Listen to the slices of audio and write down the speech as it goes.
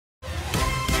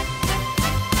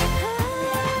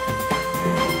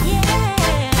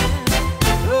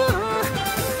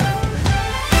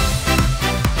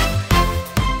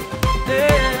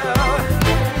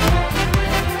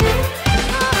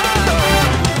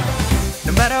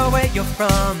that you're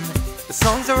from. The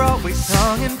songs are always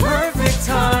sung in perfect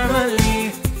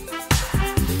harmony.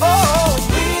 Oh,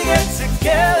 we get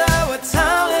together, we're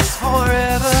timeless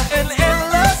forever, an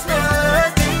endless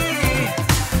melody.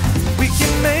 We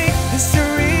can make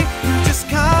history, you just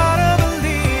gotta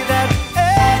believe that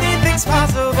anything's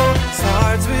possible.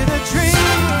 Starts with a dream.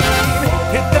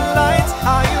 Hit the lights,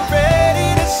 are you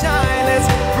ready to shine? Let's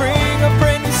bring a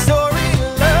brand new story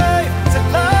life to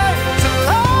life to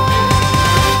life.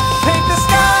 Paint the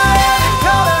sky every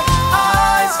color,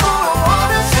 eyes full of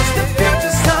wonder, since the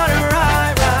future started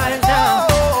right now.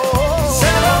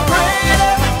 Celebrate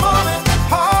every moment,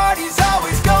 party's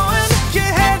always going. Get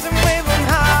your hands and wave them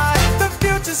high. The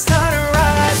future started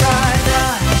right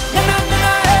now. Na na na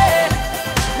na hey,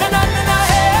 na na na na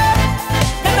hey,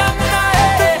 na na na na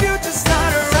hey. The future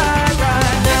started right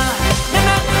now. Na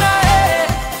na na na hey,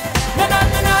 na na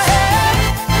na na hey,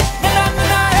 na na na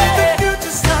na hey. The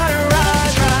future started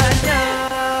right now.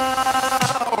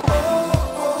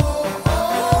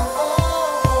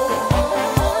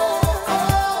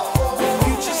 The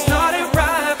future started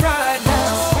right now.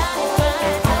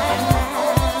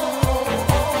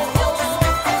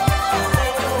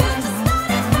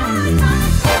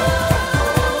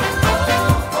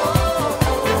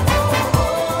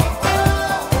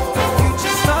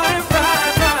 Future started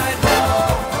right now.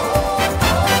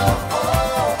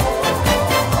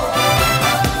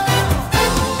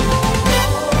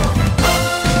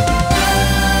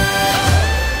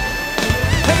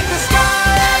 Paint the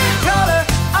sky every color,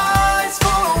 eyes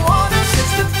full of wonder,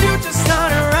 since the future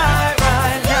started right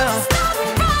now.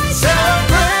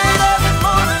 Celebrate every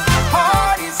moment,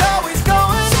 party's always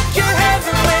going. Get your hands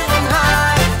and wave them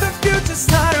high. The future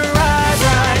started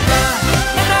right now.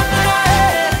 Na na na na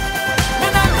hey, na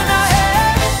na na na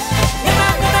hey, na na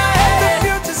na na hey. The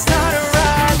future started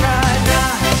right now.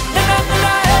 Na na na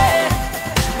na hey,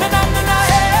 na na na na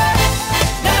hey,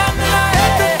 na na na na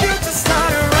hey. The future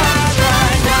started right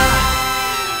now.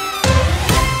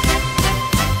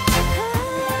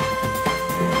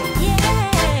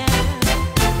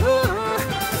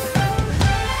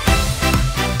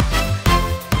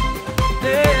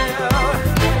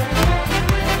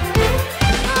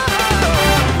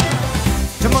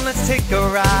 Come on, let's take a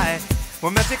ride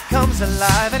where magic comes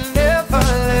alive and never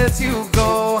lets you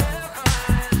go.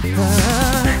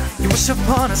 You wish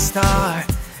upon a star,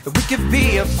 we could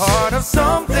be a part of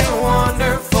something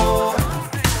wonderful.